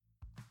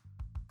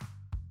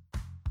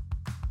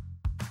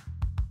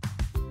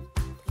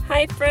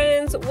Hi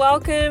friends,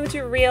 welcome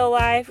to Real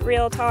Life,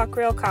 Real Talk,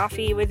 Real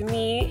Coffee with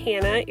me,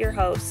 Hannah, your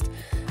host.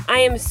 I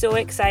am so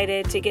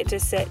excited to get to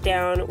sit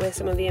down with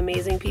some of the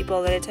amazing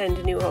people that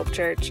attend New Hope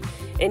Church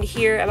and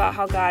hear about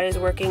how God is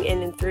working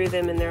in and through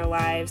them in their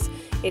lives.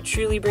 It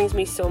truly brings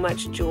me so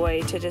much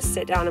joy to just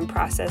sit down and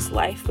process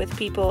life with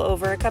people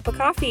over a cup of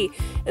coffee.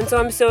 And so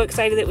I'm so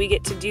excited that we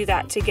get to do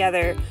that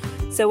together.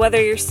 So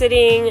whether you're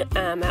sitting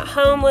at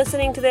home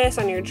listening to this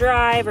on your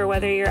drive or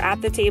whether you're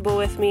at the table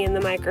with me in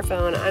the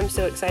microphone, I'm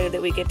so excited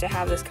that we get to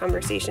have this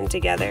conversation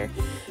together.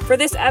 For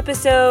this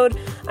episode,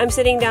 I'm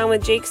sitting down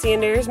with Jake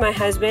Sanders, my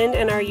husband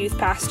and our youth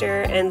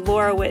pastor, and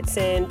Laura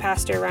Whitson,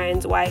 Pastor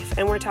Ryan's wife,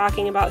 and we're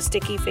talking about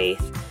Sticky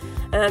Faith.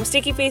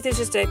 Sticky Faith is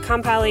just a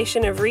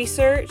compilation of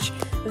research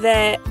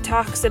that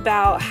talks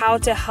about how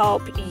to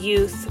help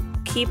youth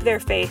keep their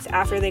faith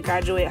after they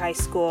graduate high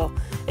school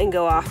and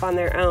go off on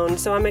their own.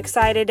 So I'm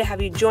excited to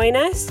have you join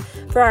us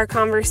for our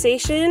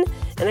conversation,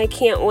 and I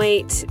can't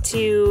wait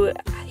to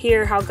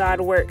hear how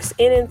God works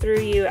in and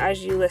through you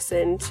as you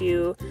listen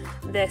to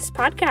this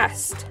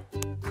podcast.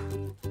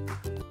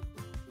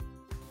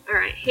 All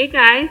right. Hey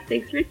guys,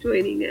 thanks for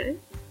joining us.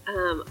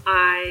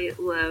 I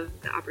love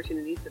the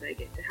opportunities that I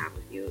get to have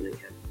with you, and we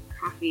have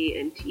coffee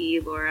and tea,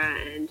 Laura,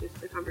 and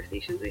just the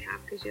conversations we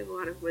have because you have a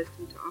lot of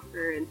wisdom to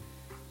offer, and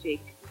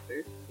Jake,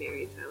 we're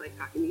married, so I like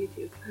talking to you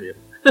too.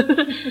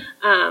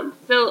 Yep.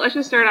 So let's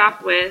just start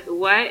off with,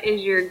 what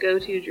is your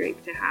go-to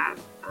drink to have,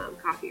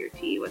 coffee or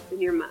tea? What's in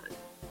your mug?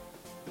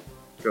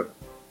 Go.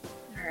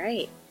 All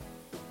right.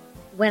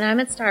 When I'm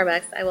at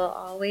Starbucks, I will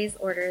always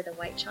order the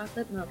white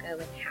chocolate mocha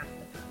with half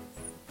the pumps.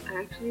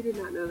 I actually did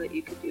not know that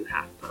you could do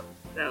half pumps,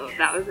 so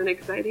that was an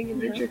exciting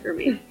adventure for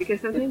me,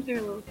 because sometimes they're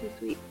a little too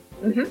sweet,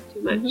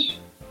 too much.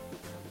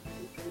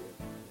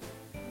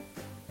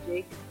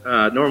 Jake?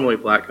 Normally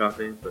black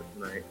coffee, but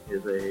tonight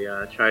is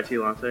a chai tea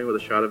latte with a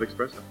shot of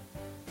espresso.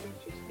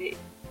 Interesting.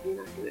 You're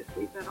not going to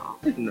sleep at all.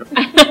 No.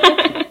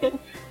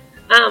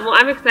 Well,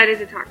 I'm excited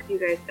to talk to you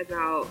guys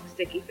about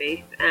Sticky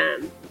Faith.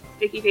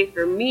 Sticky Faith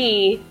for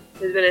me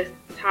has been a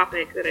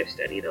topic that I've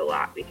studied a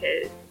lot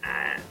because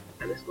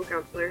I'm a school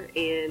counselor,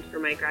 and for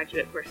my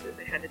graduate courses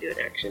I had to do an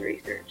action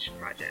research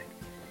project.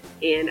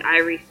 And I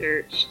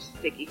researched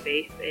Sticky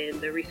Faith and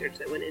the research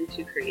that went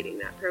into creating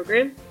that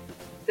program.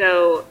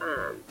 So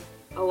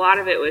a lot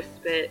of it was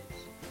spent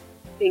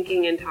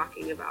thinking and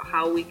talking about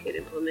how we could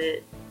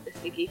implement the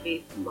Sticky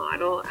Faith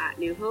model at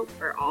New Hope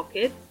for all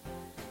kids.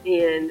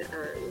 And it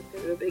was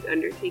kind of a big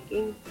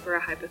undertaking for a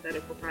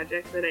hypothetical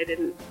project that I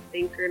didn't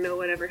think or know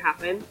would ever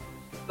happen.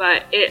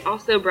 But it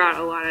also brought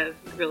a lot of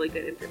really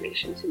good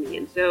information to me.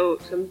 And so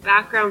some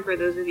background for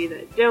those of you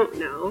that don't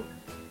know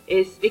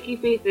is Sticky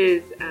Faith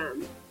is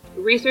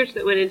research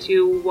that went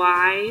into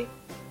why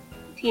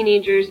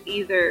teenagers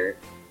either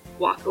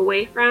walk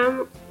away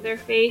from their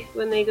faith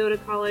when they go to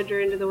college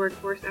or into the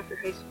workforce after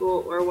high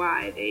school, or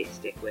why they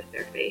stick with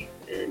their faith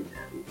and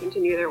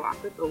continue their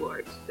walk with the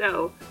Lord.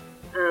 So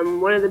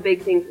one of the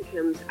big things that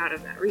comes out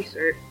of that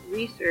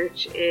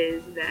research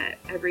is that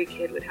every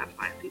kid would have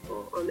 5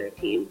 people on their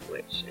team,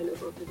 which I know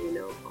both of you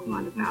know a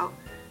lot about.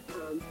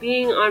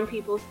 Being on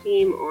people's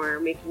team or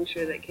making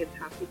sure that kids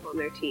have people on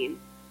their team.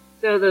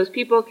 So those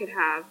people could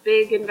have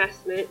big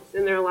investments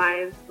in their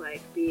lives,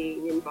 like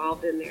being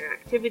involved in their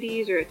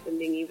activities or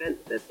attending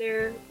events that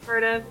they're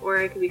part of, or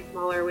it could be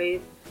smaller ways,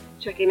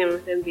 checking in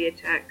with them via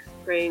text,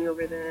 praying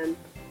over them.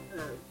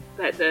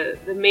 But the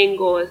main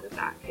goal is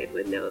that kid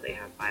would know they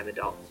have 5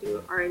 adults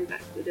who are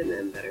invested in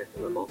them that are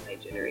from a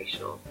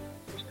multi-generational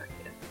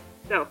perspective.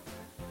 So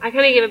I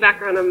kind of give a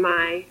background on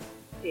my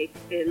take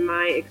and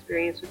my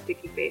experience with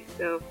Sticky Faith.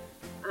 So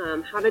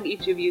how did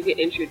each of you get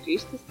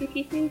introduced to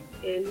Sticky Faith,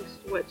 and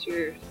what's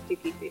your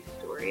Sticky Faith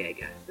story, I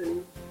guess?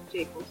 And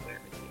Jake, will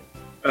start with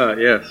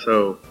you. Yeah,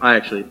 so I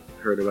actually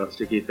heard about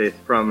Sticky Faith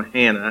from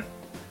Hannah,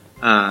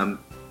 and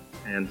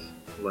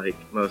like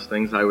most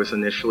things, I was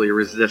initially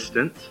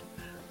resistant,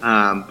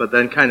 but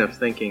then kind of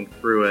thinking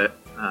through it,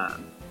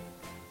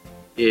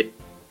 it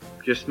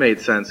just made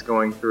sense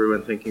going through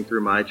and thinking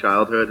through my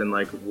childhood and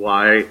like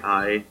why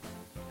I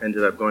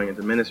ended up going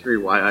into ministry,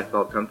 why I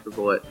felt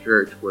comfortable at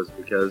church was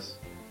because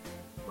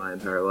my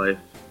entire life,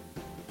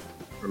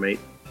 from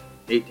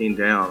 18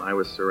 down, I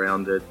was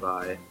surrounded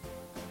by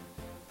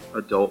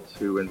adults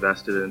who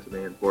invested into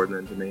me and poured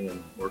into me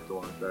and worked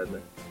alongside me.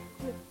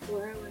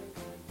 Laura,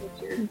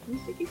 what's your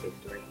Sticky Faith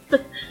story?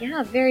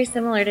 Yeah, very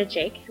similar to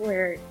Jake,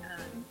 where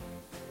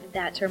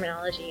that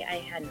terminology I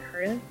hadn't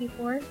heard of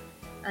before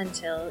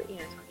until,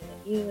 talking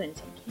to you and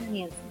Tim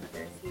Kenny and some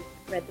others who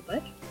read the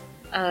book.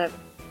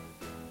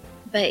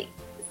 But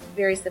it's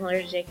very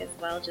similar to Jake as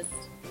well, just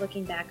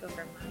looking back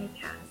over my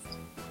past,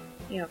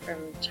 from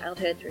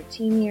childhood through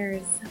teen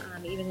years,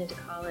 even into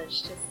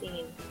college, just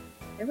seeing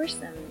there were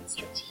some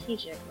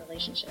strategic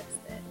relationships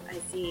that I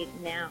see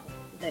now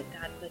that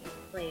God put in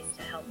place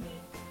to help me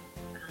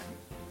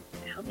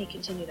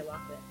continue to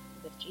walk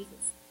with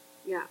Jesus.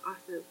 Yeah,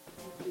 awesome.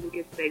 That's a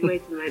good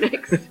segue to my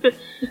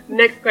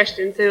next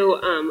question.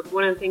 So,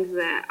 one of the things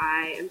that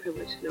I am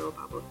privileged to know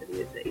about Pablo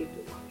City is that you've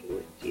been walking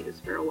with Jesus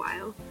for a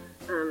while,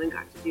 and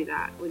got to do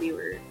that when you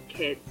were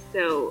kids.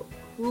 So,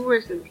 who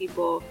were some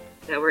people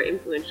that were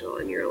influential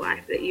in your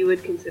life that you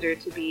would consider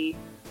to be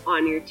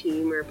on your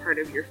team or part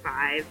of your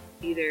five,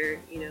 either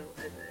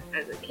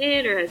as a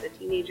kid or as a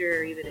teenager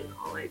or even in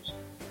college?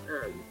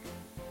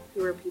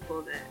 Who are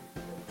people that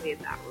played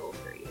that role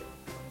for you?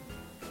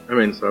 I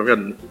mean, so I've got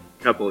a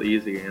couple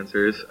easy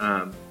answers.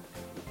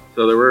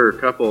 So there were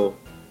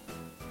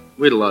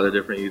we had a lot of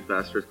different youth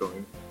pastors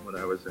going when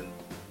I was in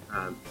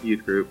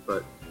youth group,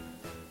 but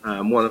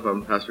one of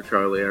them, Pastor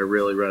Charlie, I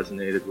really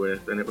resonated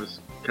with, and it was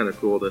kind of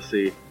cool to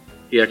see.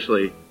 He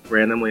actually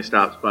randomly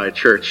stopped by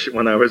church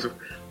when I was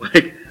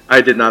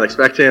I did not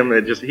expect him.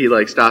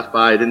 He stopped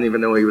by. I didn't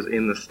even know he was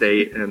in the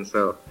state, and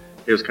so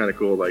it was kind of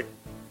cool.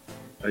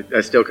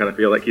 I still kind of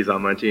feel like he's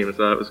on my team,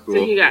 so that was cool.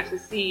 So he got to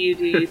see you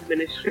do youth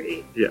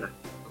ministry. Yeah.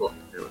 Cool.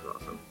 It was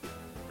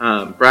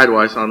awesome. Brad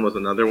Wyson was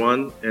another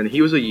one, and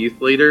he was a youth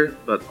leader,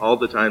 but all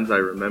the times I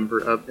remember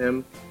of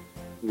him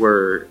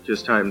were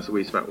just times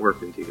we spent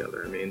working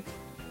together. I mean,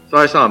 so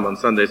I saw him on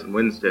Sundays and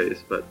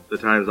Wednesdays, but the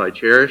times I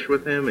cherish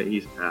with him, and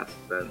he's passed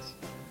since.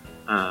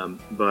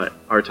 But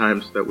our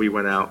times that we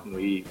went out and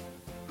we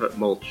put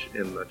mulch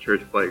in the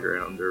church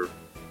playground, or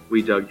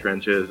we dug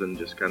trenches and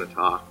just kind of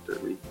talked, or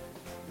we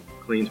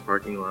cleaned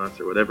parking lots,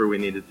 or whatever we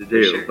needed to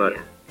do. Sure, but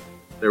yeah.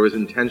 There was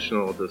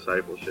intentional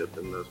discipleship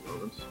in those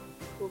moments.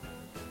 Cool.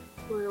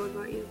 Laura, what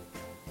about you?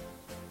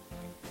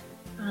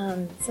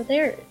 So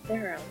there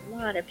are a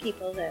lot of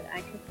people that I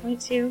could point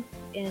to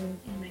in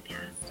my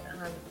past.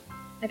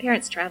 My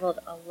parents traveled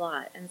a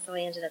lot, and so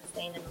I ended up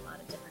staying in a lot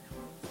of different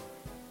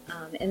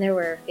homes. And there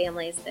were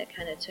families that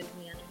kind of took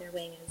me under their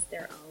wing as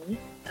their own.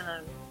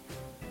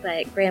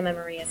 But Graham and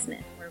Maria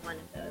Smith were one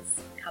of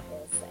those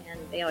couples, and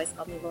they always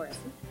called me Laura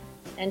Smith.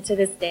 And to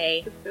this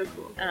day, That's so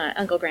cool.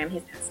 Uncle Graham,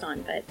 he's passed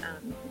on, but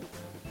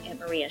Aunt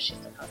Maria, she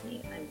still calls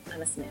me,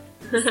 I'm a Smith.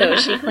 So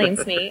she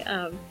claims me,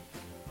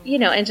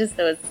 and just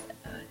those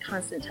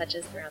constant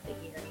touches throughout the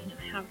year,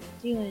 how are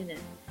you doing? And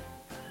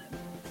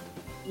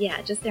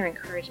just their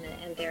encouragement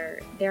and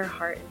their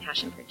heart and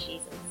passion for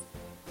Jesus.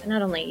 And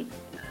not only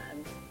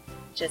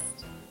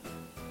just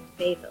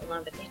faith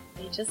alone, but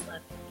they just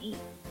love me.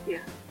 Yeah.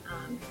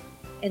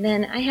 And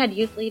then I had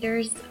youth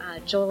leaders,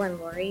 Joel and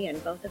Lori,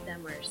 and both of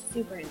them were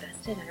super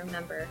invested. I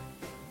remember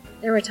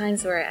there were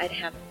times where I'd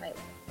have a fight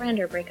with a friend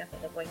or break up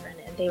with a boyfriend,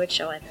 and they would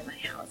show up at my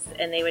house,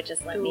 and they would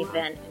just let me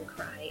vent and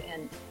cry,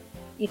 and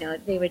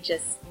they would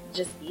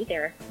just be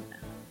there.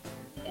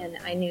 And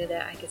I knew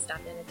that I could stop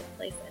in at their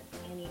place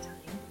at any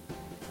time,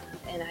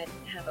 and I'd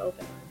have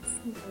open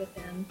arms with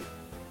them.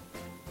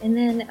 And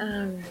then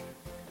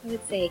I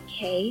would say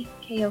Kay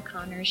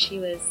O'Connor. She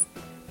was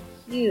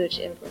huge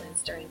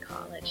influence during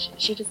college.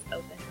 She just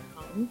opened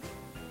her home.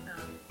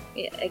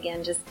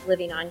 Again, just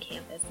living on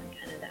campus and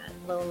kind of that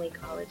lonely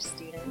college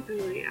student,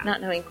 not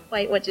knowing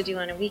quite what to do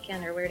on a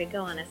weekend or where to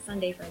go on a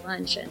Sunday for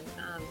lunch. And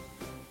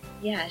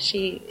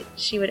she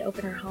would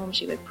open her home.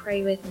 She would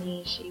pray with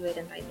me. She would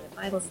invite me to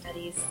Bible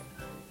studies.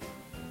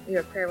 We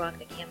would prayer walk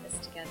the campus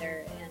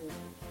together,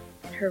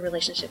 and her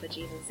relationship with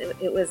Jesus,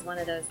 it was one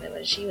of those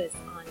she was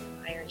on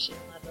fire and she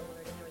loved the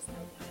Lord, and there was no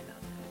doubt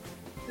about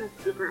that.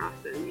 That's super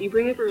awesome. You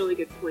bring up a really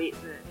good point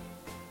that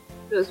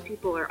those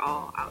people are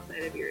all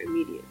outside of your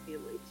immediate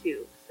family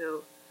too.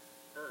 So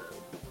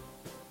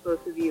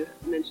both of you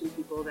mentioned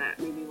people that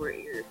maybe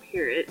weren't your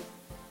parents,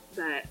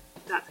 but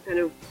that's kind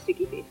of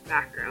Sticky Faith's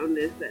background,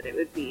 is that it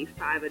would be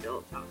 5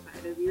 adults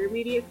outside of your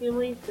immediate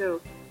family. So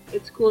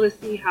it's cool to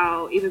see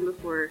how even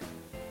before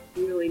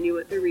you really knew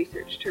what the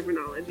research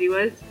terminology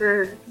was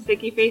for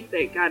Sticky Faith,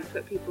 that God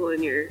put people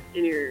in your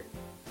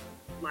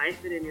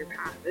life and in your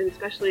path, and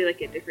especially at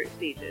different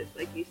stages,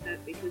 like you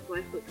said, because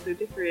life looks so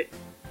different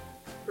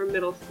from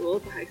middle school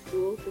to high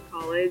school to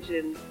college,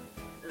 and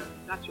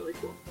that's really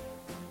cool.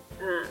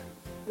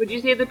 Would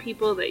you say the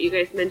people that you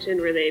guys mentioned,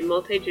 were they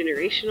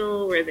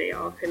multi-generational? Were they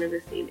all kind of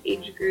the same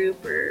age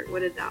group, or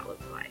what did that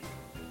look like?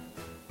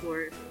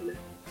 Or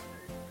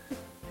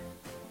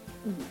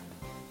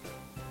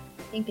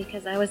I think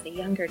because I was the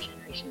younger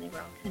generation, they were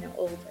all kind of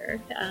older.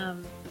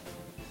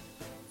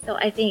 So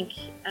I think,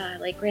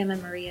 like Graham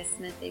and Maria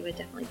Smith, they would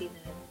definitely be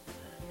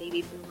the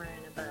baby boomer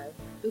and above.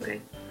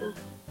 Okay. Cool.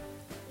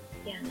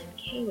 Yeah, and then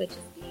Kay would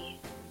just be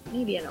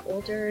maybe an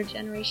older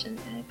generation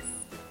X.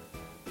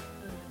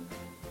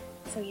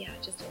 So yeah,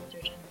 just older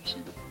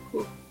generation.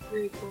 Cool.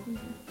 Very cool.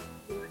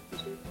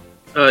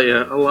 Mm-hmm.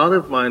 Yeah, a lot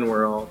of mine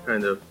were all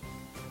kind of.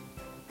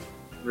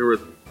 There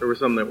were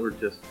some that were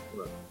just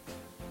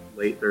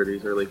late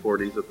 30s, early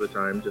 40s at the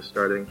time, just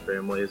starting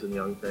families and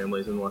young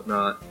families and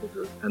whatnot.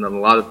 Mm-hmm. And then a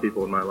lot of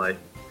people in my life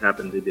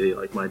happened to be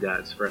like my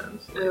dad's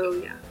friends. Oh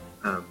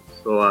yeah.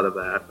 So a lot of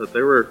that, but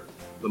there were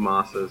the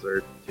Mosses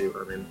or two.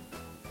 I mean,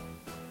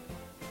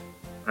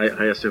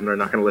 I assume they're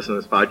not going to listen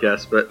to this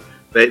podcast, but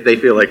they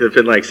feel like they've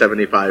been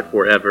 75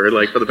 forever.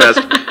 For the past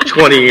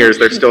 20 years,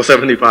 they're still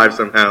 75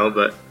 somehow.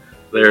 But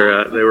They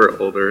were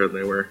older, and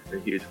they were a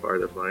huge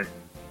part of my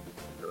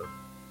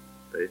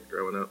faith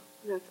growing up.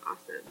 That's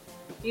awesome.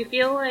 Do you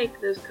feel like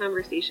those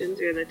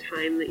conversations or the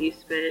time that you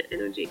spent, I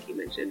know Jake, you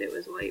mentioned it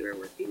was while you were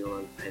working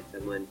alongside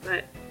someone,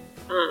 but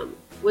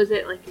was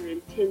it like an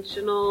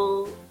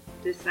intentional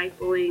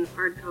discipling,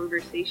 hard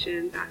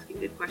conversations, asking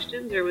good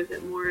questions, or was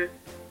it more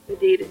the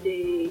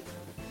day-to-day,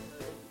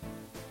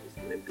 just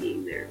kind of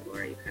being there?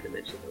 Laura, you kind of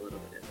mentioned a little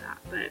bit of that,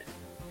 but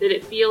did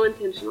it feel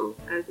intentional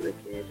as a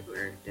kid,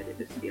 or did it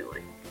just feel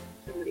like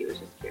somebody was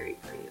just caring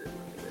for you and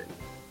looking at?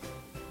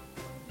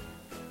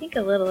 I think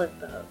a little of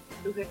both.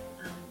 Okay.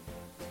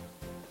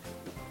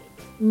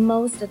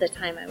 Most of the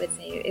time, I would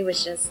say it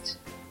was just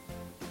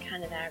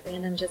kind of that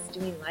random, just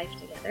doing life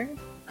together.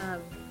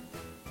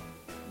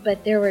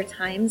 But there were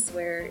times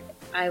where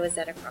I was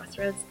at a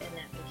crossroads, and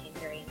that became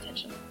very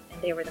intentional.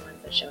 And they were the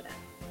ones that showed up.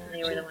 And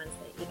they were the ones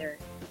that either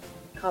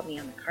called me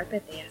on the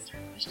carpet, they asked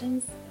hard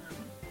questions.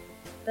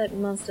 But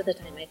most of the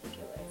time, I think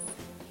it was,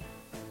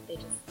 they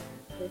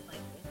liked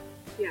me.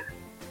 Yeah.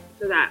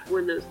 So that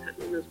when those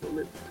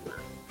moments come up,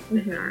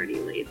 they had already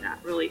laid that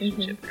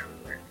relationship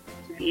groundwork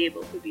to be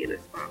able to be in a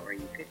spot where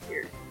you could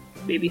hear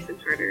maybe some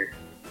harder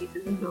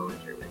pieces of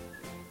knowledge or wisdom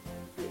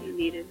that you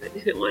needed but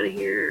didn't want to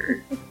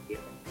hear. Or, yeah.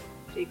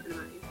 Jake, what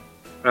about you?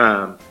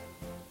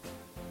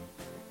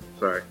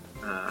 Sorry.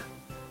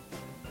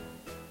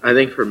 I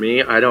think for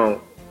me, I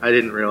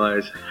didn't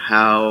realize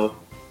how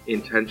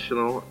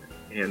intentional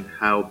and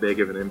how big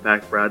of an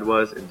impact Brad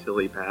was until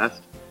he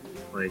passed.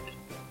 Like,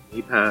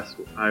 he passed,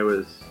 I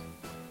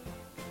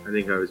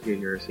think I was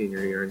junior or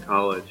senior year in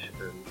college,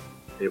 and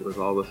it was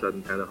all of a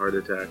sudden kind of heart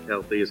attack,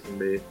 healthy as can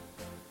be.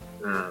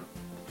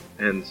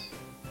 And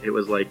it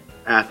was like,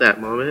 at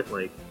that moment,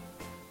 like,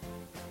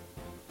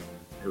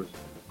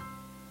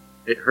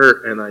 it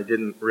hurt, and I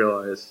didn't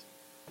realize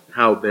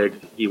how big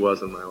he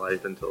was in my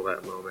life until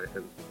that moment,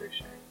 and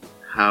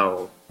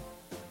how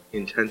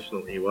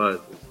intentional he was.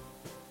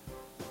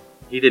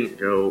 He didn't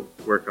go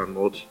work on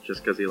mulch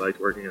just because he liked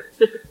working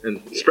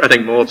and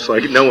spreading mulch.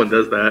 Like, no one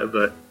does that,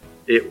 but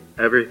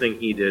everything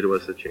he did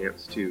was a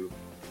chance to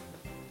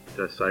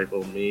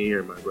disciple me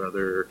or my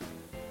brother,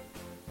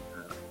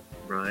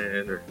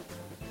 Ryan, or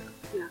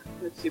yeah,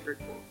 that's super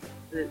cool,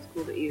 and it's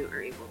cool that you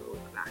are able to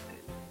look back and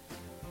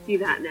see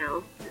that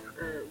now,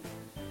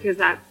 because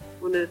that's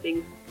one of the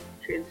things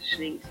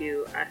transitioning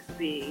to us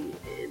being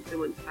in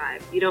someone's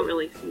 5. You don't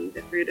really see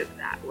the fruit of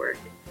that work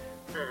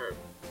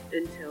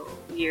until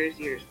years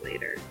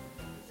later.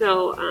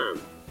 So,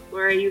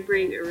 Laura, you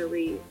bring a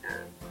really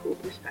cool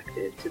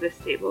perspective to this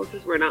table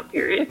because we're not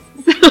parents.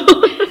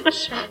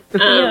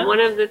 So, one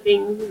of the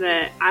things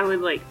that I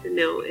would like to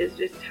know is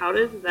just how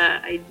does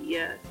the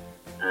idea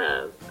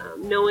of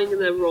knowing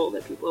the role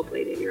that people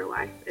played in your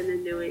life, and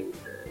then knowing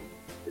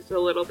just a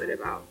little bit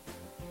about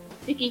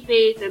Sticky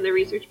Faith and the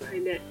research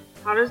behind it,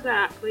 how does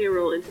that play a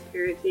role into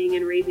parenting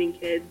and raising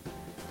kids?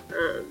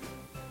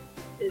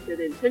 Is it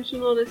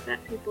intentional to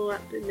set people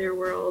up in their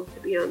world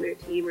to be on their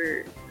team,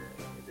 or does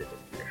it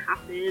just kind of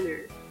happen,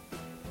 or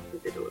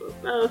is it a little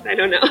both? I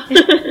don't know.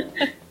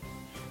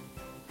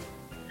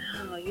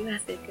 Oh, you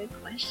asked a good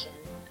question.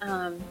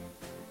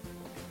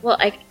 Well,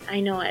 I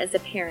know as a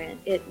parent,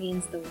 it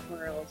means the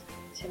world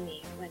to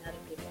me when other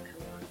people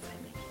come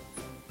alongside my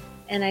kids.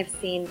 And I've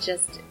seen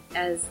just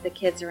as the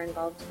kids are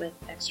involved with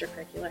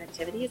extracurricular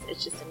activities,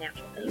 it's just a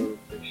natural thing.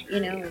 Sure, you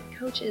know, with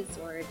coaches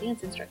or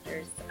dance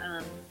instructors.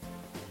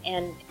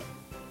 And,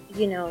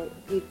 you know,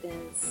 we've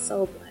been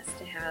so blessed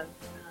to have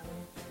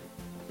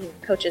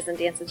coaches and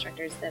dance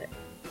instructors that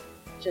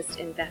just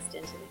invest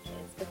into the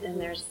kids. But then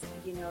there's,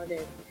 you know,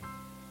 the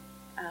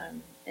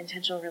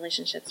intentional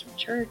relationships from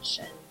church,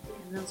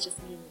 and those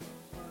just mean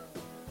the world.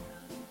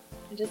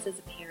 And just as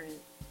a parent,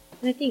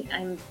 and I think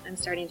I'm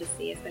starting to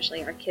see,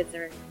 especially our kids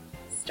are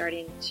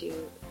starting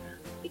to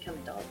become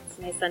adults.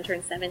 My son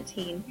turned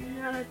 17.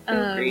 Yeah, that's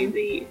so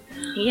crazy.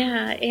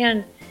 Yeah,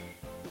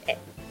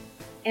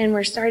 and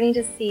we're starting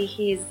to see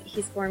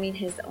he's forming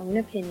his own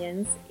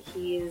opinions.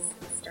 He's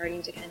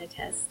starting to kind of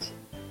test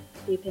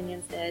the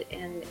opinions that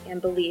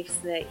and beliefs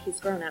that he's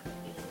grown up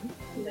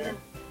in with,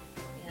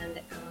 and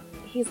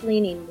he's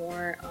leaning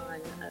more on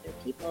other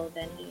people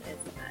than he is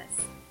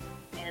us.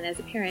 And as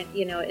a parent,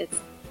 you know,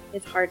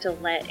 it's hard to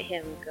let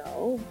him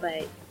go,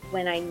 but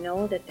when I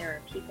know that there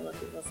are people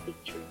who will speak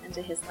truth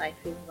into his life,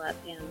 who love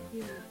him,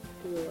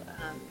 who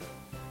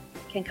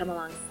can come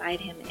alongside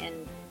him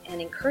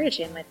and encourage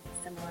him with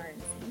similar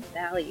and same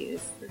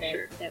values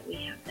that we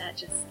have, that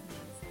just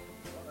means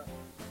the world.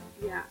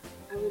 Yeah,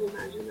 I would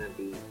imagine that'd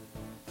be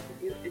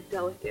a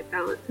delicate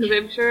balance, because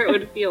I'm sure it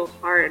would feel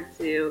hard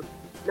to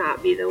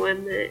not be the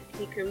one that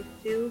he comes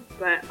to,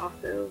 but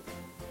also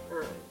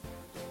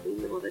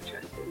being able to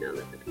trust and know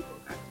that the people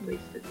God's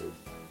placed in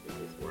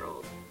his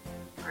world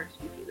are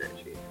speaking that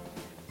truth.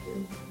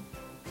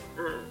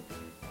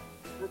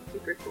 That's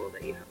super cool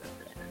that you have that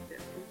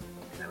perspective.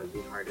 That would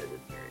be hard as a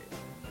parent.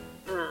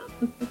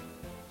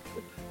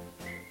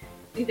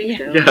 Do you think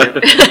so?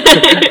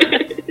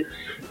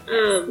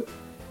 Yeah.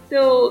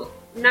 So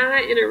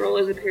not in a role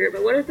as a parent,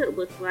 but what does it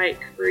look like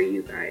for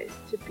you guys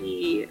to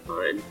be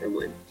on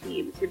someone's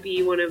team, to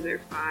be one of their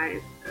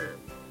 5?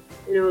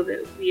 I know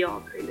that we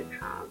all kind of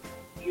have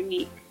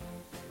unique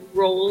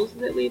roles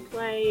that we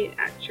play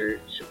at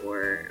church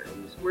or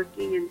just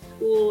working in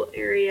school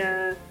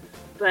area,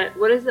 but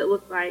what does it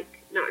look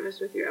like, not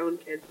just with your own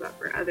kids, but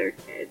for other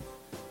kids?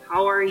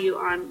 How are you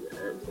on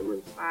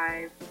someone's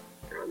 5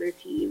 or on their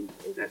team?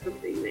 Is that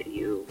something that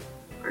you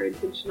are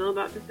intentional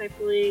about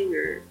discipling,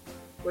 or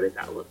what does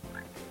that look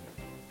like?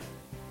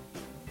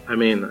 I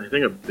mean, I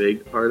think a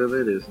big part of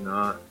it is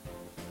not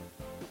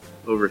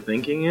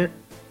overthinking it.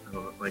 I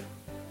don't like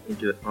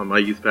get on my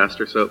youth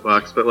pastor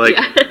soapbox, but like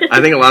I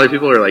think a lot of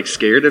people are like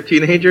scared of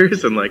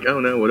teenagers and like,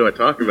 oh no, what do I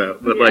talk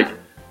about? But like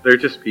they're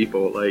just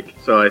people. Like,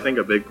 so I think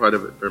a big part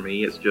of it for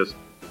me is just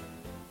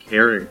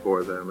caring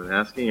for them and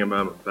asking them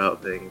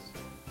about things.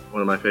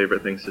 One of my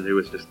favorite things to do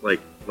is just like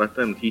let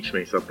them teach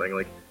me something.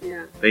 Like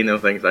they know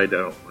things I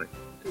don't. Like,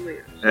 oh my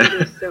gosh,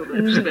 there's so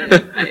much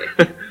that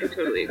I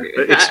totally agree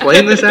with that.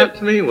 Explain this app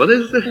to me. What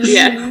is this?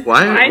 Yes.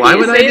 Why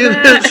would I do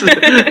that?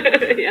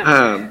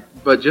 this?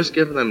 But just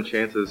give them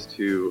chances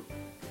to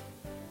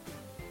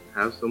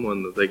have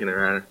someone that they can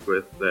interact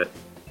with that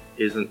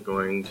isn't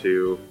going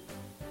to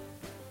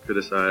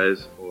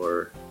criticize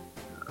or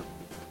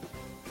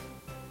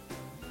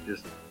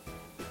just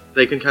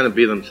they can kind of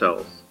be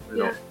themselves. They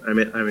don't, I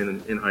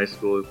mean, in high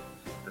school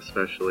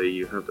especially,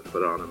 you have to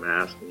put on a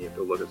mask and you have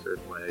to look a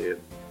certain way. And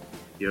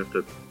you have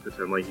to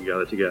pretend like you got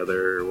it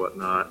together or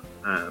whatnot.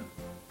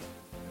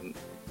 And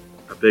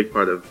a big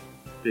part of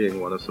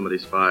being one of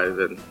somebody's 5,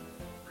 and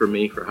for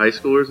me, for high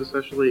schoolers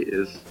especially,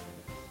 is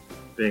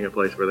being a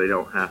place where they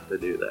don't have to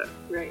do that.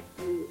 Right.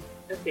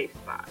 A safe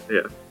spot.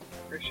 Yeah.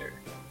 For sure.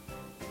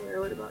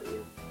 Laura, what about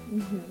you?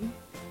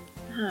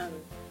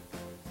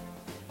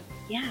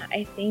 Yeah,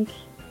 I think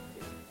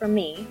for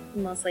me,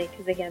 mostly,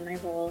 because again, my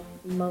role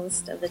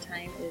most of the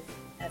time is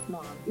as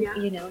mom. Yeah.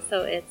 You know,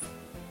 so it's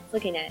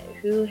looking at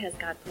who has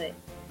God put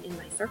in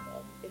my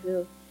circle,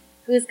 who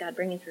is God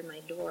bringing through my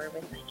door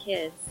with my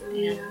kids,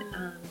 and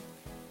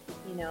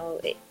you know,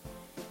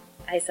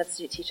 I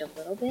substitute teach a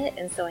little bit,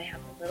 and so I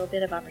have a little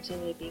bit of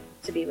opportunity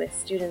to be with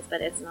students,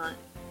 but it's not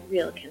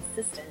real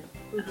consistent.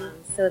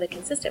 So the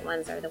consistent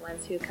ones are the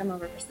ones who come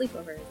over for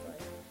sleepovers,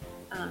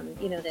 or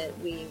you know, that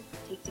we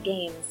take to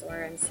games,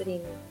 or I'm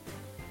sitting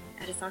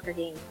at a soccer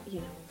game, you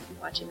know,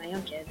 watching my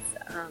own kids.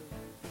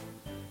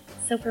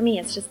 So for me,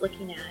 it's just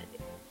looking at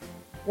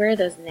where are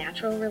those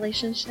natural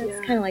relationships,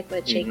 kind of like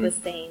what Jake was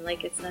saying.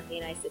 Like, it's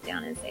nothing I sit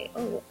down and say,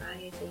 oh,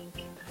 I think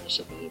I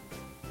should be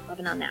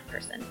loving on that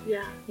person.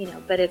 Yeah. You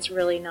know, but it's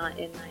really not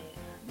in my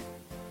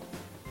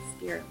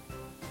spirit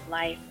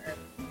life or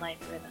life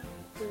rhythm.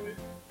 Right.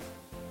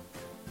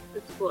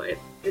 It's cool.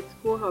 It's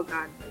cool how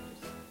God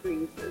just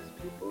brings those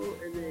people,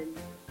 and then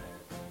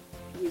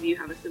maybe you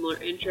have a similar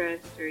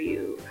interest, or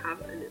you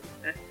have an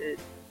invested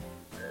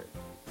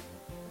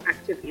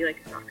activity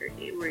like a soccer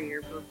game where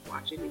you're both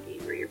watching the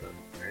game, or you're both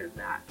part of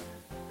that.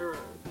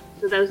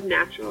 So those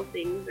natural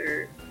things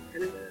are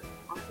kind of an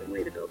awesome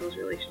way to build those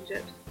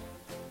relationships.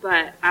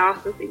 But I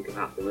also think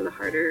about some of the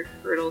harder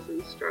hurdles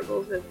and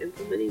struggles of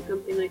implementing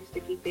something like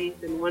Sticky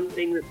Faith. And one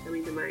thing that's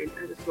coming to mind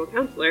as a school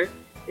counselor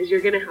is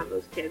you're going to have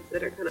those kids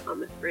that are kind of on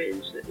the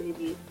fringe, that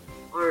maybe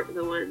aren't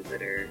the ones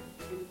that are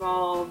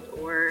involved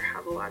or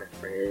have a lot of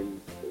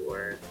friends,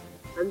 or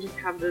just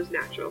have those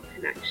natural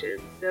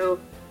connections. So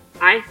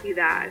I see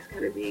that as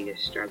kind of being a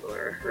struggle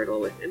or a hurdle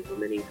with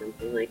implementing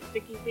something like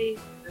Sticky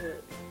Faith,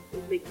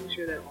 is making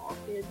sure that all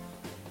kids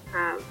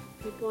have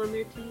people on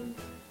their team.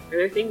 Are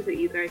there things that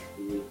you guys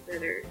see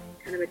that are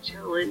kind of a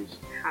challenge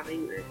to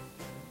having this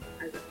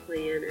as a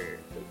plan or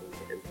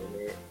something to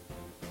implement?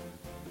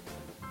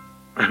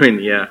 I mean,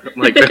 yeah,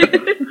 like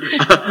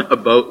a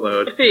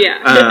boatload.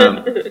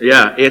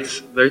 Yeah.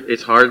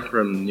 It's hard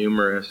from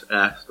numerous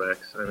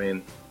aspects. I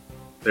mean,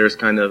 there's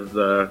kind of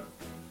the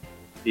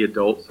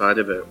adult side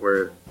of it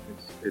where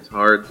it's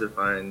hard to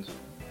find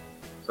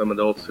some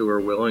adults who are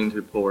willing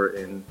to pour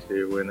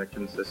into in a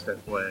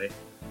consistent way.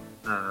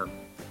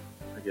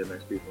 Again,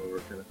 there's people who are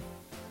kind of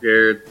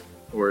scared,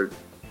 or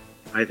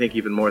I think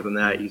even more than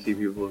that, you see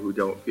people who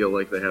don't feel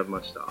like they have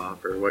much to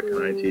offer. What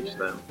can I teach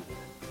them?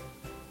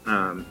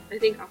 I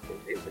think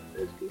oftentimes it's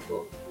those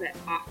people that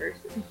offer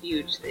some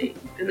huge thing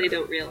and they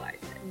don't realize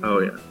it. Oh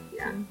yeah.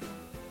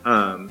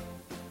 Yeah.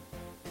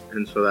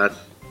 And so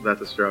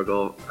that's a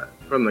struggle.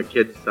 From the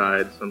kids'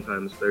 side,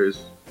 sometimes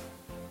there's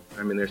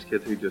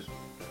kids who just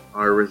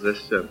are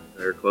resistant.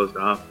 They're closed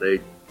off.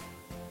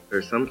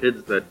 There's some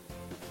kids that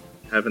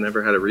haven't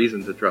ever had a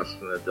reason to trust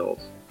an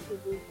adult,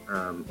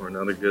 or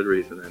not a good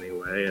reason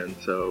anyway. And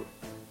so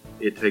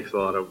it takes a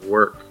lot of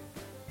work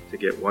to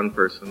get one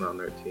person on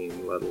their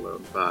team, let alone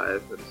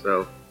 5. And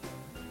so,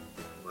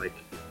 like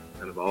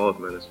kind of all of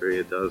ministry,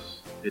 it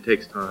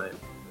takes time.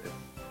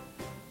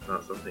 It's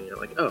not something you're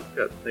like, oh,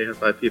 good, they have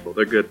 5 people,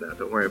 they're good now,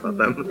 don't worry about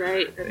them.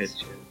 Right, that's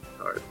true. It's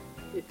hard.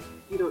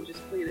 You don't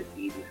just plant a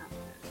seed, you have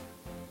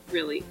to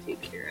really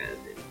take care of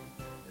it.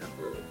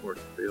 Work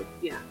the field.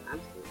 Yeah,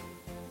 absolutely.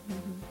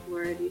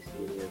 Laura, do you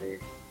see any other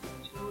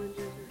challenges? challenges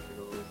or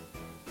hurdles?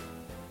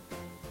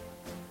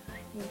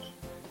 I think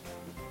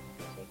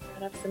Jake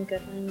brought up some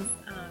good ones.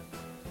 I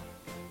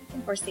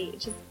can foresee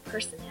just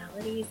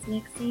personalities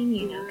mixing,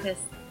 you know, because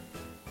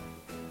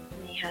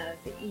they have,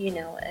 you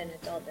know, an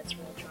adult that's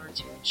real drawn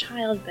to a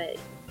child, but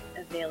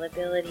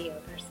availability or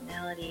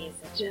personalities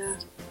it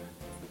just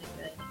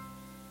isn't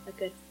a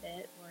good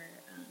fit.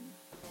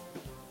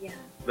 Or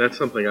That's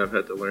something I've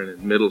had to learn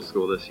in middle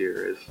school this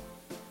year is,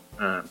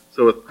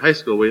 so with high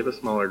school we have a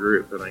smaller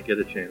group and I get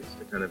a chance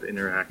to kind of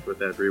interact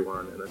with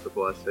everyone and it's a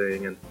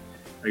blessing and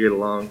I get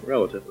along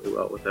relatively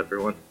well with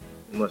everyone,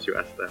 unless you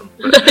ask them.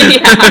 But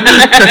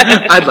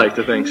I'd like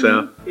to think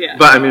so. Yeah.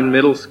 But I mean,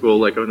 middle school,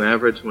 like an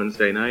average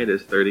Wednesday night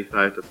is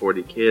 35 to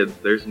 40 kids.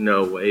 There's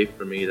no way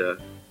for me to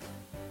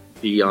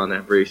be on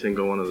every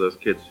single one of those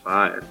kids'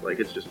 5. Like,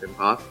 it's just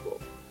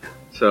impossible.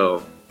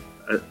 So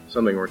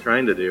something we're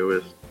trying to do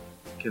is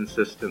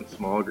consistent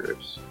small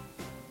groups,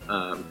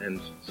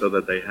 and so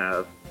that they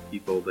have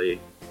people they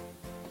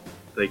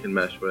can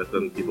mesh with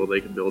and people they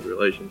can build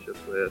relationships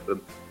with.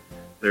 And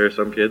there are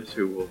some kids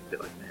who will be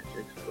like, man,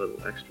 Jake's a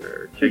little extra,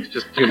 or Jake's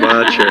just too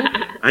much,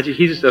 or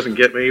he just doesn't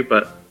get me.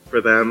 But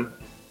for them,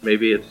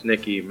 maybe it's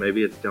Nikki,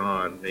 maybe it's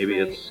Dawn, maybe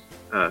it's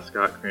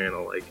Scott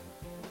Crandall. Like,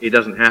 it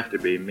doesn't have to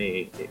be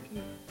me. It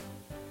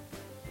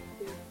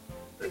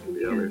can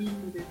be others.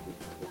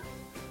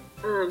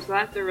 So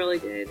that's a really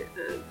good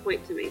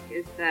point to make,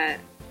 is that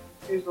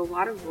there's a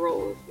lot of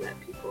roles that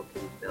people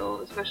can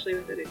fill, especially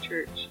within a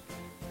church,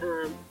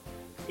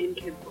 in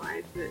kids'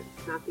 lives.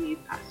 It's not the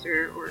youth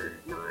pastor or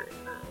not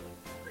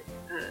like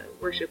a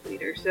worship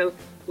leader. So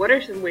what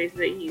are some ways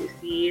that you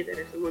see that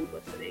if someone's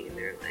listening and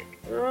they're like,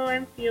 oh,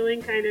 I'm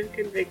feeling kind of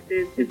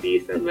convicted to be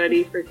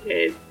somebody for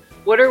kids,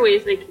 what are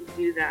ways they can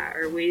do that,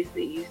 or ways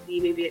that you see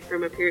maybe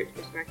from a parent's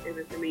perspective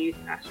and from a youth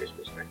pastor's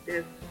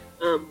perspective,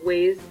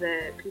 ways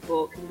that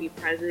people can be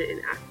present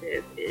and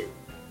active in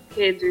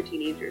kids or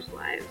teenagers'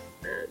 lives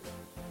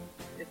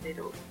if they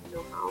don't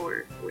know how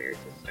or where to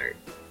start?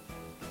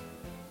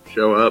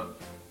 Show up.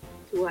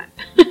 To what?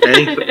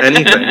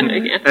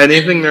 Anything. Yeah.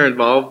 Anything they're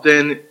involved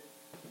in,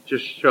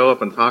 just show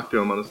up and talk to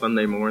them on a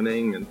Sunday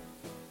morning. And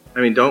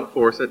I mean, don't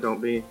force it.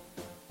 Don't be,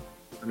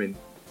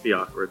 be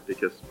awkward,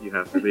 because you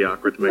have to be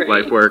awkward to make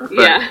life work.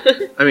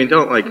 But I mean,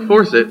 don't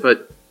force it.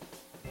 But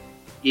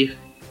if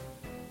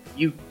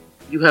you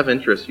have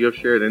interests, you have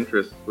shared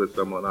interests with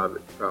someone,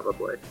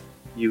 probably.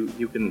 You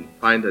can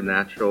find a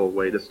natural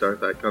way to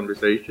start that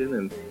conversation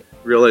and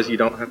realize you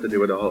don't have to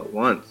do it all at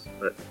once,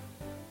 but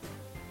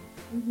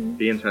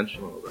be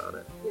intentional about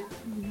it. Yeah.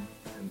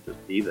 And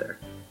just be there.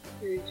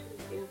 Very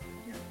true.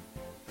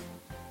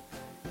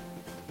 Yeah.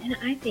 And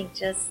I think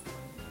just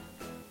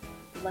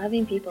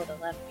loving people to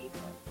love people,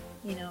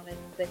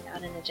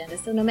 without an agenda.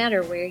 So no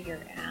matter where you're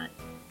at,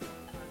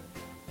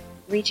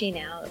 reaching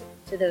out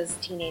to those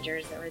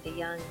teenagers or the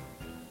younger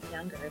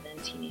than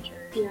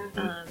teenagers,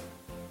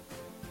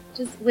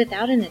 just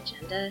without an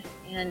agenda.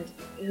 And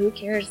who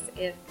cares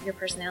if your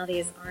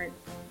personalities aren't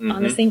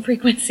on the same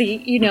frequency?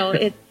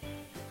 It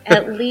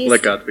at least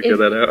let God figure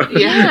that out.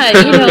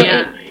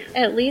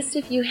 At least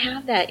if you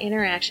have that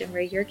interaction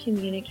where you're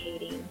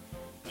communicating,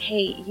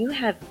 hey, you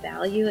have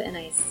value, and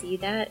I see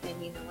that,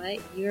 and you know what,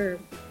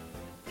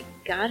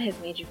 God has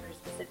made you for a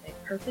specific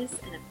purpose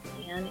and a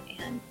plan,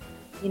 and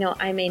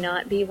I may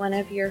not be one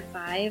of your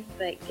 5,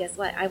 but guess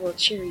what? I will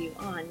cheer you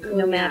on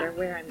no matter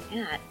where I'm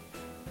at.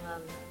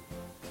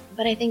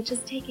 But I think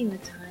just taking the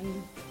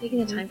time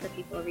for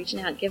people,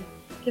 reaching out, give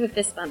a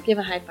fist bump, give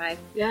a high five.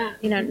 Yeah.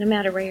 No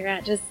matter where you're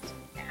at, just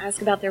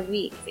ask about their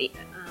week.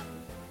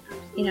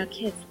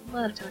 Kids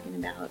love talking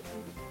about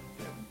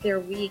their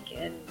week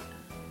and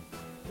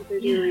what they're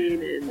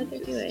doing and what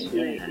they're doing.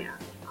 Awesome. Yeah,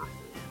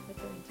 what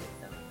they're into,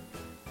 so.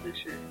 For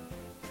sure.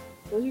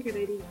 Those are good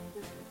ideas.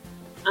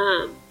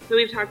 So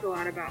we've talked a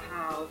lot about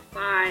how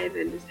 5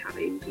 and just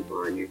having people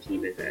on your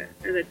team as a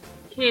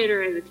kid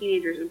or as a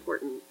teenager is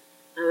important.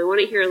 I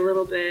want to hear a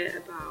little bit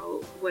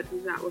about what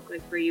does that look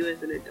like for you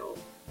as an adult.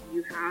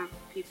 You have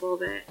people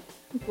that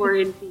pour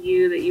into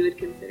you that you would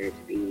consider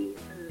to be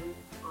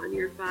on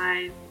your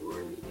 5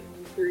 or maybe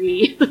on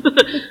 3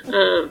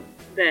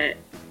 that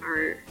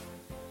are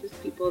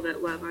just people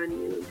that love on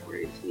you and pour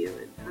into you,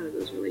 and how do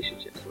those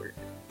relationships work?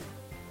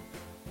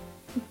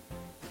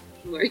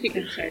 Laura, you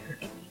can start.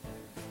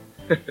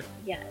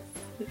 Yes.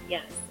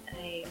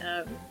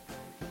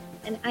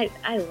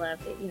 I love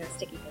that,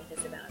 Sticky Faith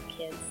is about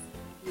kids,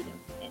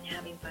 and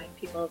having 5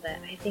 people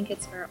that I think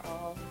it's for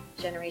all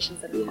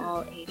generations and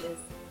all ages.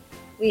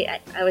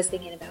 I was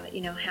thinking about,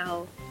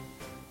 how,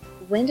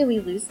 when do we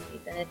lose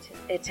faith? And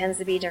it tends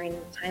to be during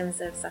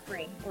times of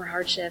suffering or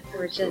hardship,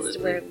 or just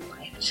where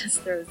life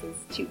just throws this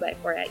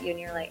 2x4 at you and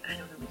you're like, I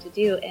don't know what to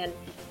do. And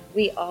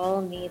we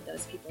all need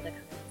those people to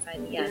come inside.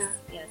 And yes,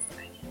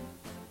 I'm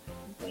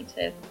going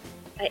to,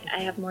 I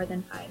have more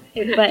than 5,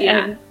 but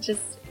I'm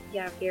just,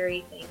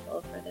 very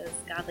thankful for those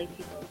godly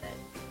people that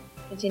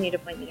continue to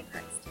point me to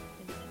Christ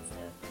in the midst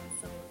of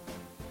some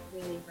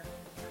really rough.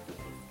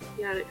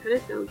 Yeah, and it kind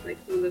of sounds like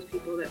some of those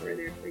people that were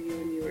there for you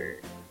when you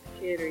were a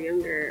kid or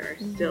younger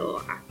are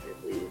still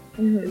actively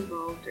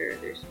involved, or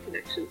there's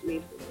connections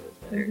made for those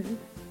that are really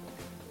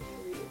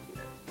into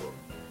that school.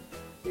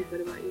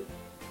 What about you?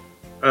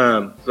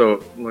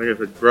 So, like I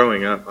said,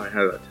 growing up, I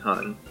had a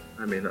ton.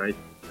 I mean, I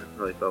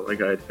probably felt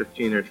like I had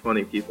 15 or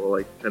 20 people,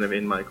 like, kind of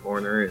in my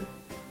corner and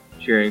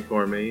cheering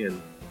for me,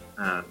 and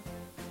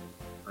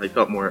I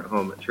felt more at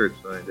home at church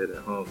than I did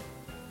at home.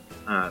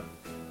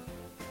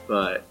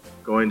 But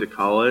going to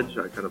college,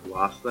 I kind of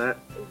lost that.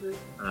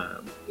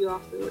 You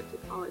also went to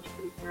college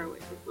pretty far away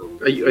from home.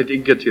 I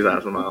did get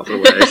 2,000 miles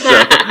away,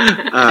 so,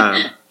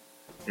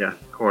 yeah,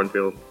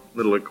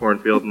 middle of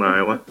cornfield in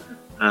Iowa.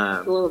 It's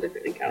a little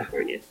different in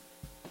California.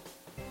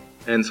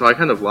 And so I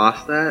kind of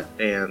lost that,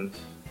 and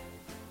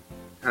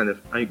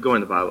I go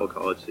into Bible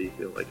college, so you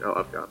feel like, oh,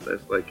 I've got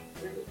this. Like,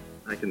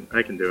 I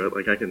can do it.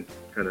 Like, I can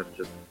kind of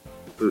just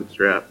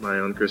bootstrap my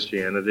own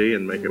Christianity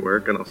and make it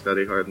work, and I'll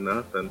study hard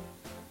enough, and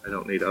I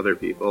don't need other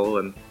people.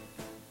 And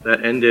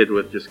that ended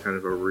with just kind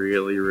of a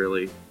really,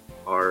 really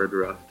hard,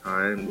 rough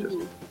time, just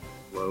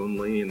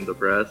lonely and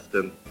depressed.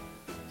 And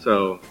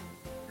so,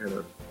 kind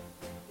of,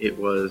 it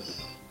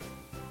was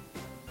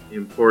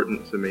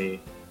important to me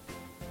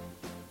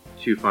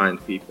to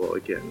find people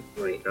again.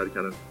 Like, God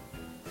kind of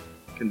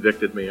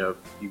convicted me of,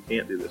 you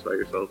can't do this by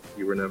yourself.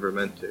 You were never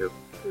meant to.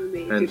 You were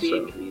made to be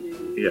in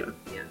community. Yeah.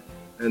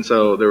 And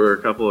so there were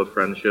a couple of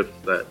friendships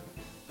that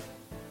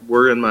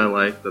were in my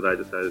life that I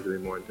decided to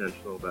be more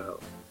intentional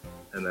about.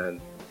 And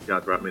then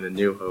God brought me to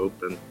New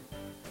Hope and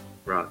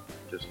brought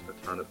just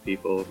a ton of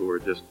people who were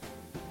just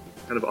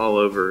kind of all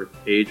over,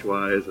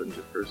 age-wise and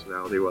just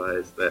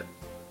personality-wise, that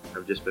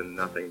have just been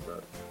nothing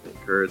but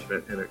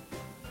encouragement and a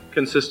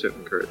consistent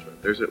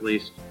encouragement. There's at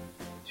least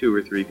 2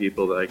 or 3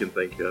 people that I can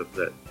think of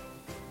that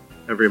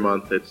every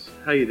month it's,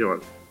 how you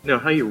doing? No,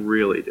 how you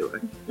really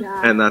doing?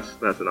 Yeah. And that's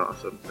an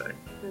awesome thing.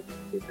 That's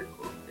super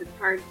cool. It's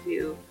hard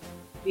to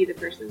be the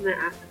person that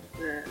asks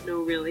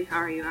no, really, how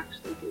are you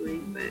actually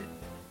doing? But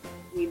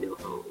we know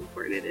how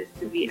important it is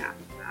to be asked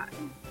that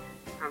and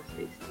have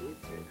space to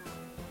answer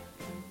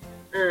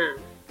that.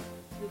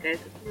 You guys,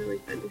 it's really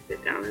fun to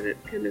sit down, and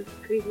it's kind of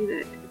crazy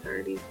that it's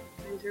already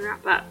time to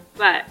wrap up.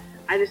 But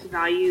I just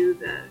value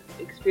the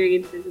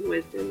experiences and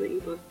wisdom that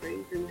you both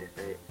bring from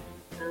different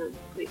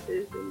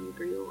places, and you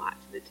bring a lot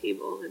to the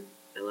table, and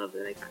I love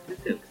that I got to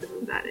soak some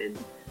of that in.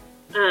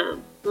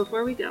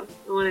 Before we go,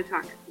 I want to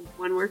talk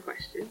one more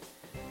question.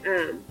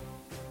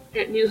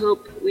 At New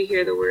Hope, we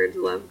hear the words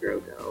love,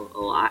 grow, go a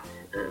lot.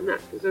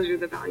 That's because those are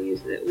the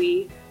values that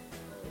we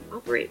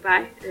operate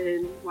by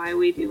and why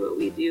we do what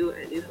we do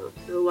at New Hope.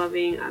 So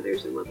loving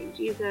others and loving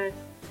Jesus,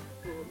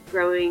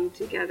 growing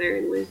together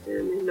in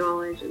wisdom and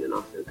knowledge, and then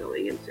also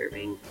going and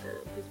serving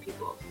His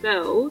people.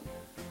 So,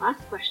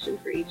 last question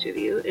for each of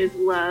you is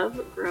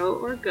love, grow,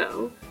 or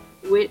go.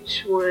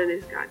 Which one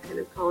is God kind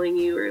of calling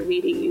you or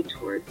leading you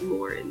towards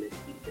more in this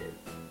season?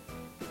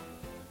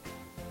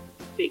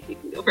 Jake, you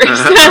can go first.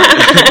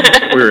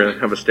 We're going to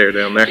have a stare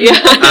down there.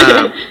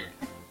 Yeah.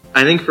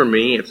 I think for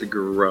me, it's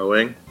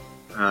growing.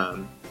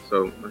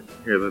 So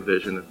I hear the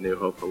vision of New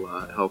Hope a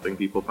lot, helping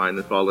people find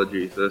and follow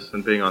Jesus,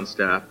 and being on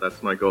staff,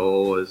 that's my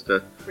goal, is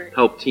to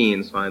help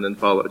teens find and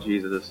follow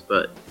Jesus.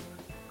 But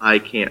I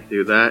can't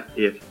do that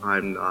if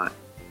I'm not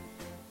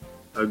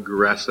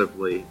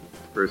aggressively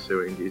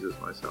pursuing Jesus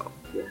myself.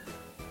 Yeah.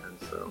 And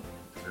so,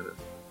 kind of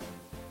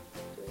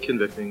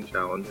convicting,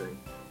 challenging,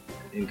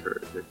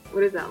 encouraging.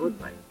 What does that look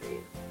like for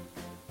you?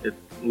 It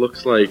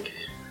looks like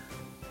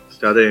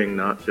studying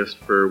not just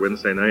for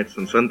Wednesday nights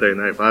and Sunday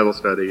night Bible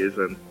studies,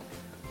 and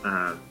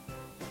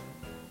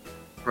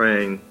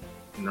praying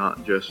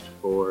not just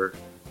for,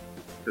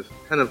 because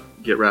kind of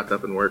get wrapped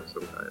up in work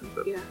sometimes.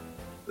 Yeah.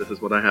 This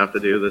is what I have to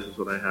do, this is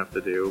what I have to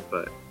do,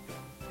 but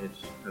it's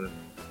kind of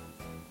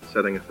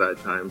setting aside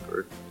time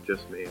for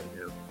just me and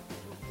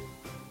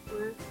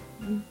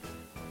Him.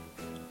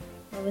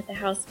 Well, with a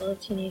house full of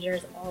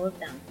teenagers, all of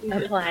them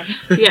apply.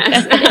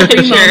 Yes,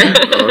 every moment.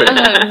 Oh,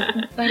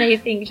 yeah. But I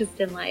think just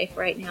in life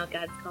right now,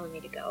 God's calling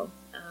me to go.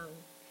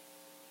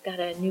 Got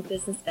a new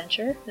business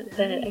venture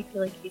that I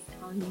feel like He's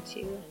calling me to,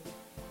 and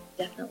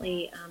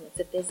definitely it's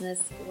a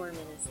business or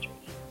ministry.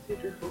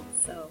 Super cool.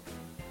 So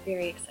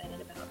very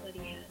excited about what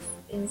He has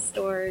in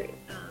store.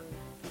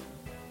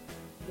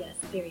 Yes,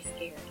 very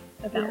scared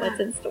about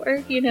what's in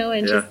store,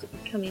 and just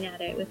coming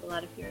at it with a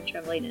lot of fear and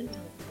trembling and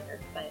tons of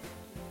prayer. But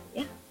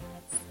yeah,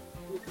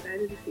 I'm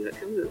excited to see what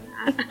comes of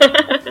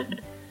that.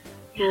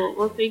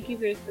 Well, thank you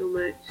guys so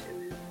much,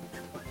 and it's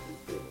a blessing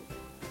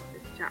to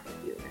just chat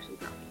with you.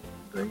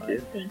 Thank you.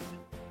 Thanks.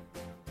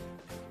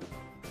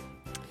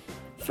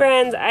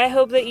 Friends, I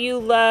hope that you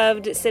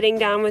loved sitting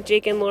down with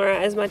Jake and Laura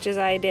as much as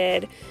I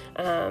did.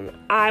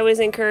 I was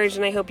encouraged,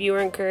 and I hope you were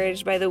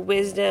encouraged by the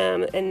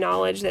wisdom and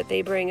knowledge that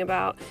they bring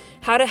about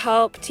how to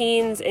help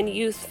teens and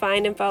youth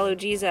find and follow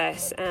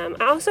Jesus. I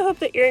also hope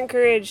that you're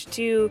encouraged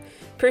to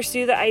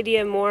pursue the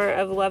idea more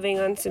of loving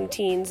on some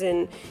teens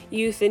and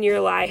youth in your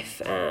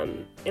life.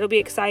 It'll be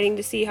exciting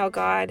to see how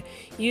God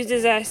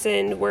uses us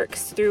and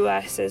works through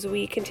us as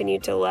we continue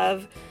to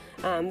love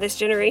this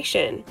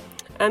generation.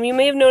 You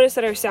may have noticed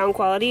that our sound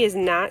quality is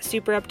not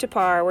super up to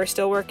par. We're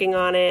still working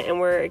on it, and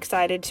we're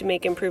excited to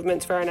make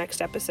improvements for our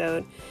next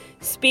episode.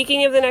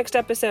 Speaking of the next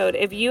episode,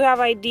 if you have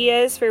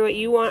ideas for what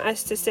you want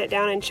us to sit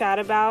down and chat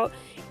about,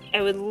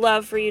 I would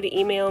love for you to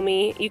email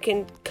me. You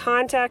can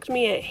contact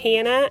me at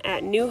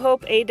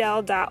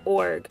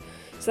hannah@newhopeadel.org.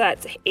 So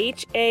that's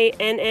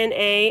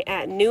HANNA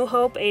at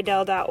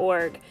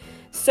newhopeadel.org.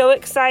 So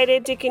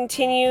excited to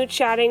continue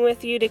chatting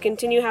with you, to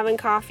continue having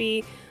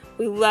coffee.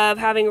 We love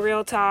having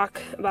real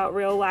talk about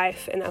real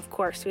life, and of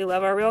course, we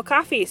love our real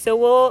coffee. So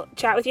we'll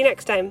chat with you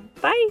next time.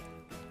 Bye!